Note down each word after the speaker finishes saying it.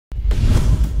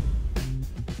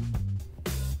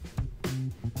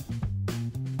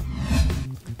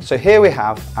So here we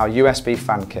have our USB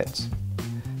fan kit.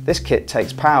 This kit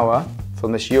takes power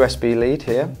from this USB lead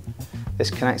here.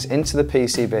 This connects into the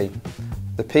PCB.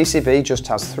 The PCB just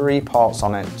has 3 parts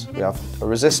on it. We have a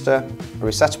resistor, a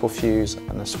resettable fuse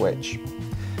and a switch.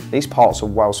 These parts are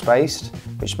well spaced,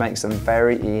 which makes them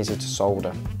very easy to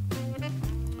solder.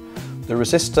 The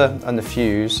resistor and the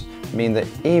fuse mean that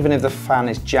even if the fan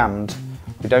is jammed,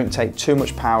 we don't take too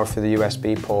much power through the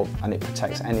USB port and it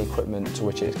protects any equipment to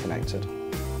which it is connected.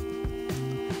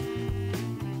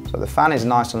 So the fan is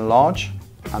nice and large,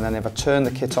 and then if I turn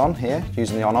the kit on here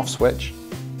using the on-off switch,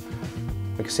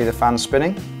 we can see the fan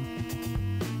spinning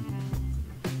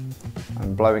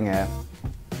and blowing air.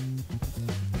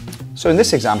 So in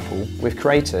this example, we've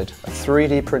created a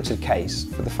 3D printed case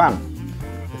for the fan.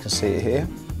 You can see it here.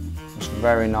 It's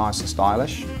very nice and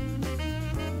stylish.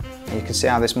 And you can see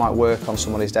how this might work on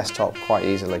somebody's desktop quite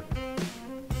easily.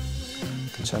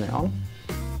 You can turn it on.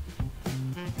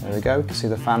 There we go, you can see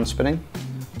the fan spinning.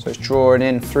 So it's drawing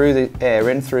in through the air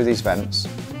in through these vents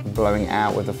and blowing it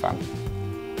out with the fan.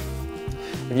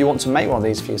 If you want to make one of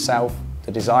these for yourself,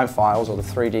 the design files or the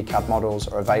 3D CAD models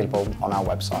are available on our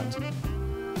website.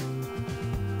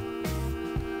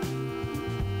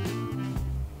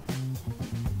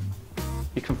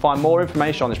 You can find more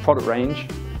information on this product range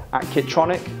at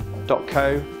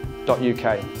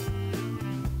kitronik.co.uk.